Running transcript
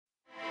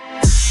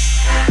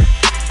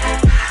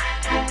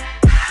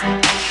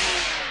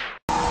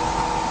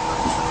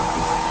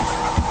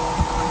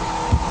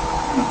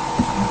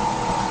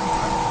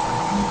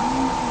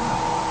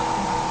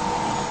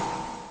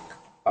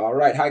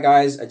hi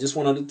guys. I just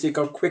wanted to take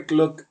a quick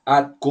look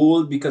at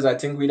gold because I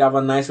think we'd have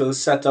a nice little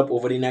setup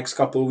over the next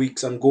couple of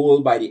weeks on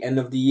gold. By the end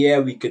of the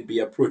year, we could be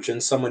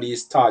approaching some of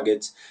these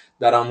targets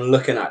that I'm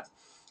looking at.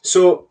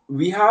 So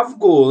we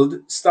have gold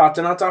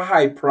starting at a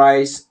high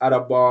price at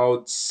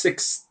about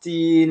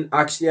 16,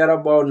 actually at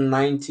about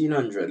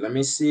 1900. Let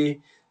me see.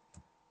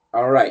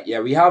 All right, yeah,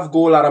 we have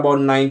gold at about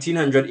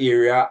 1900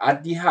 area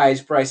at the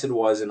highest price it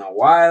was in a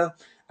while,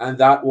 and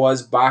that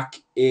was back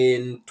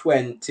in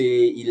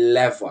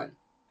 2011.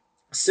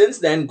 Since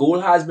then,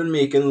 gold has been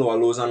making lower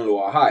lows and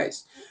lower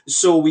highs.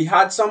 So we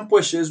had some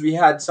pushes, we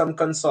had some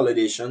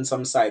consolidation,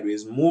 some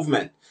sideways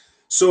movement.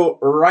 So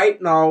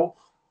right now,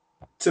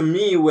 to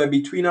me, we're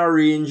between a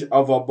range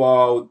of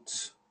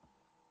about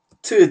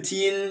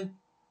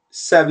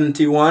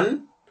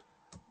 1371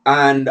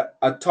 and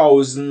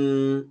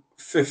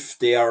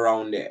 1050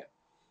 around there.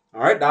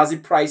 All right, that's the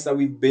price that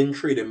we've been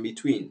trading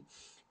between.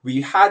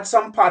 We had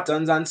some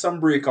patterns and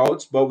some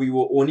breakouts, but we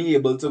were only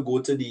able to go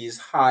to these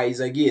highs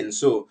again.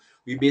 So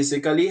we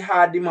basically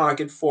had the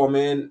market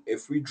forming.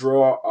 If we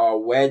draw a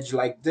wedge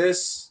like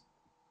this,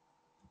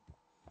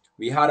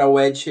 we had a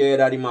wedge here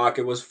that the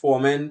market was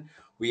forming.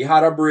 We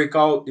had a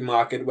breakout. The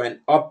market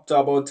went up to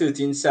about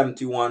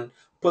 1371,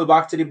 pulled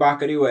back to the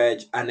back of the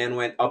wedge, and then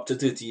went up to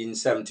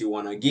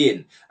 1371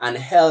 again and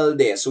held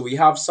there. So we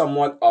have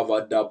somewhat of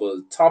a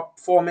double top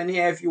forming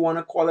here, if you want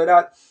to call it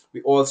that.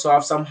 We also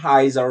have some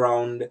highs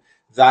around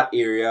that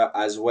area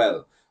as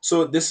well.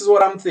 So this is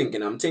what I'm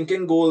thinking. I'm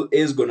thinking gold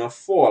is going to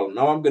fall.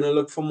 Now I'm going to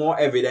look for more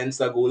evidence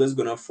that gold is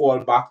going to fall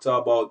back to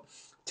about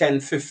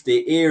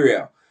 1050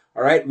 area.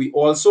 All right. We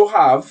also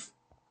have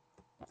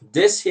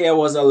this here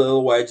was a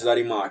little wedge that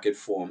the market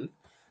formed,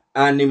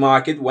 and the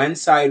market went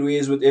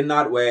sideways within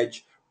that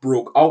wedge,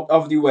 broke out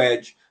of the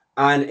wedge,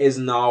 and is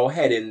now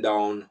heading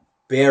down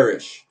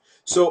bearish.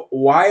 So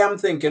why I'm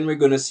thinking we're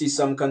going to see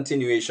some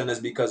continuation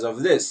is because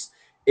of this.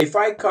 If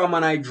I come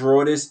and I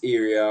draw this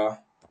area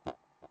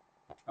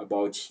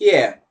about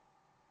here,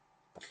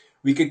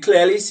 we could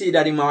clearly see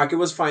that the market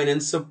was finding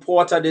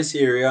support at this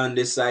area on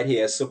this side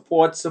here.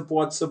 Support,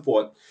 support,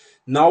 support.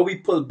 Now we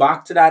pull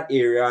back to that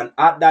area, and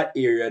at that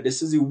area,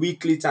 this is the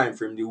weekly time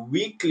frame. The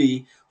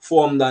weekly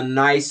formed a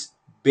nice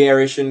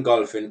bearish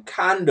engulfing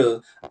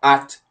candle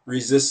at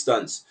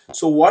resistance.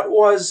 So what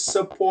was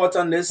support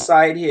on this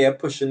side here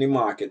pushing the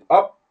market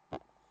up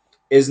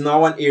is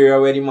now an area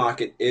where the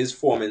market is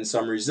forming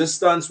some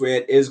resistance, where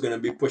it is going to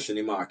be pushing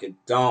the market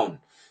down.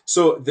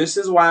 So this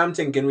is why I'm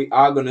thinking we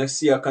are going to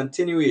see a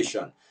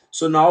continuation.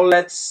 So now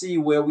let's see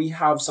where we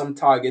have some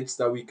targets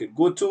that we could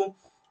go to.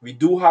 We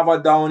do have a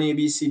down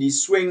ABCD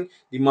swing.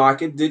 The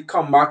market did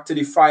come back to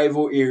the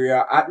 50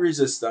 area at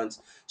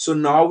resistance. So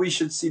now we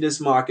should see this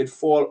market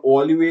fall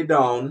all the way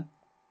down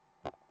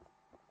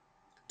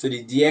to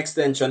the D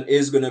extension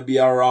is going to be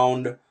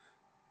around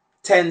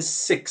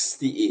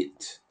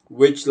 1068,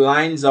 which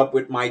lines up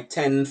with my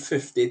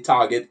 1050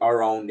 target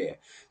around there.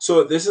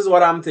 So this is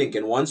what I'm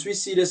thinking. Once we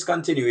see this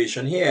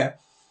continuation here,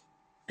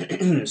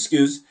 we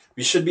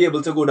should be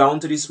able to go down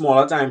to the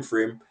smaller time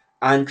frame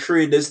and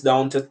trade this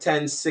down to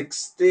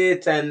 1060,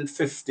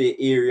 1050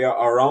 area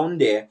around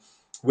there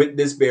with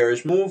this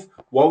bearish move.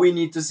 What we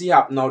need to see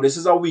happen now, this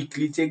is a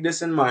weekly, take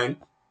this in mind,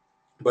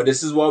 but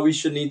this is what we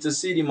should need to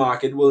see. The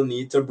market will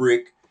need to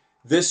break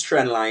this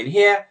trend line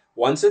here.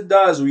 Once it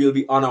does, we'll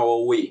be on our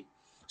way.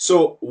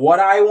 So what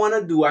I want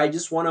to do, I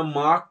just want to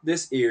mark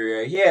this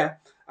area here,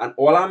 and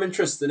all I'm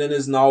interested in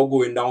is now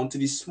going down to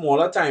the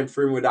smaller time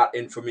frame with that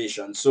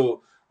information.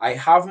 So I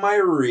have my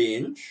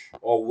range,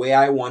 or where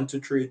I want to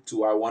trade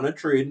to. I want to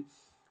trade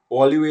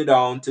all the way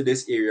down to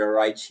this area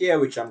right here,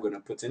 which I'm going to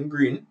put in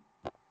green.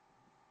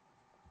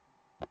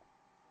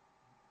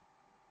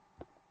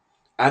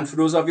 And for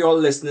those of you all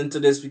listening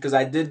to this, because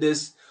I did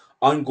this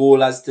on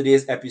gold as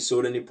today's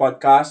episode in the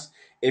podcast,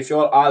 if you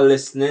all are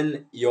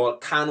listening, you all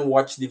can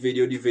watch the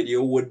video. The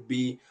video would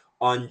be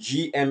on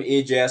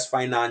GMAJS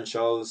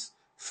Financials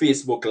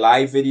Facebook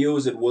Live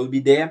videos. It will be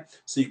there.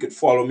 So you could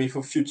follow me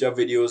for future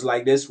videos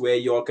like this, where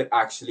you all could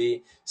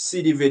actually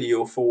see the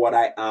video for what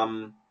I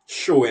am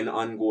showing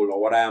on gold,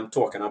 or what I am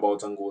talking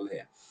about on gold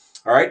here.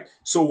 All right.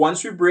 So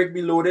once we break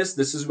below this,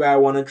 this is where I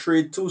want to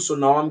trade to. So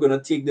now I'm going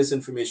to take this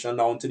information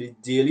down to the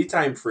daily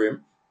time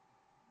frame.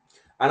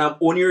 And I'm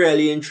only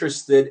really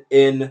interested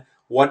in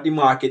what the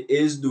market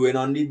is doing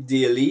on the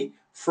daily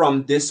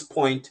from this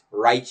point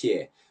right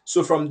here.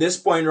 So from this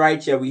point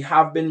right here, we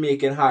have been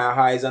making higher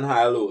highs and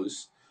higher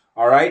lows.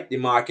 All right. The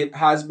market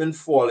has been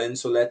falling.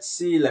 So let's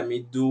see. I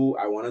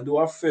want to do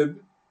a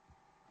fib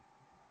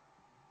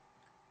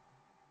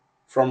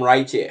from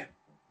right here.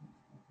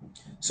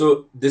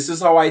 So this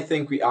is how I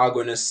think we are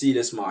going to see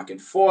this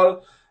market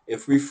fall.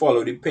 If we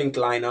follow the pink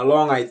line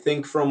along, I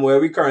think from where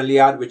we currently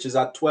at, which is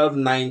at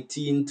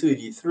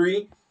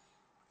 1219.33,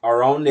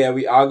 around there,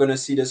 we are going to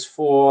see this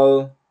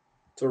fall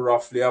to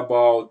roughly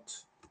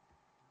about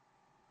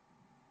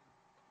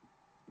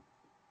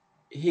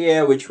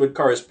here, which would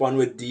correspond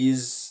with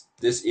this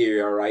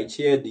area right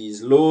here,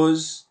 these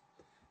lows.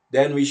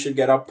 Then we should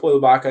get a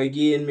pullback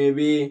again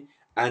maybe,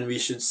 and we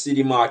should see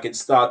the market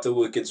start to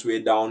work its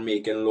way down,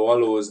 making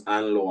lower lows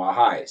and lower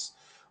highs.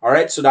 All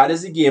right, so that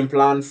is the game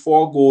plan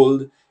for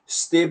gold.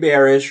 Stay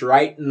bearish.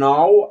 Right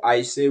now,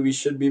 I say we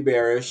should be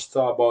bearish to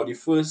about the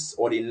first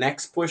or the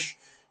next push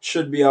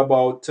should be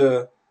about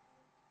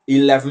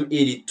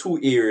 1182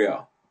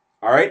 area.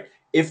 All right,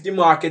 if the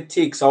market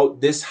takes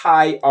out this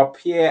high up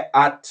here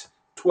at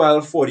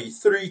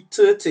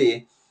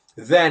 1243.30,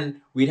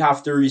 then we'd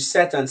have to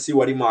reset and see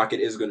what the market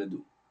is going to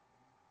do.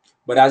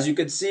 But as you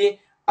can see,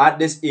 at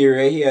this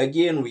area here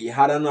again, we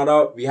had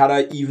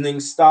an evening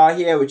star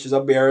here, which is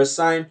a bearish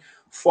sign,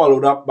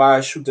 followed up by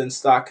a shooting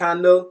star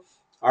candle.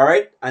 All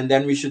right, and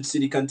then we should see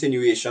the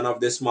continuation of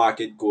this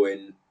market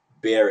going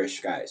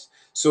bearish, guys.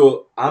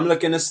 So I'm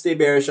looking to stay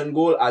bearish on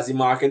gold as the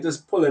market is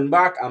pulling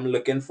back. I'm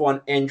looking for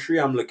an entry.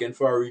 I'm looking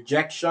for a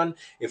rejection.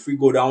 If we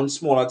go down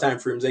smaller time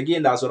frames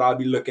again, that's what I'll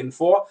be looking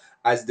for,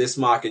 as this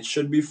market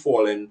should be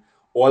falling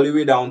all the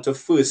way down to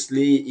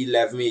firstly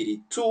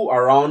 1182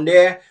 around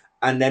there.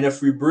 And then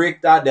if we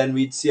break that, then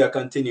we'd see a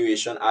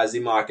continuation as the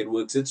market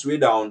works its way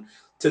down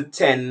to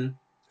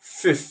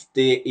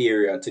 1050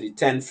 area, to the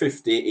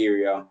 1050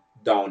 area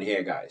down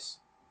here, guys.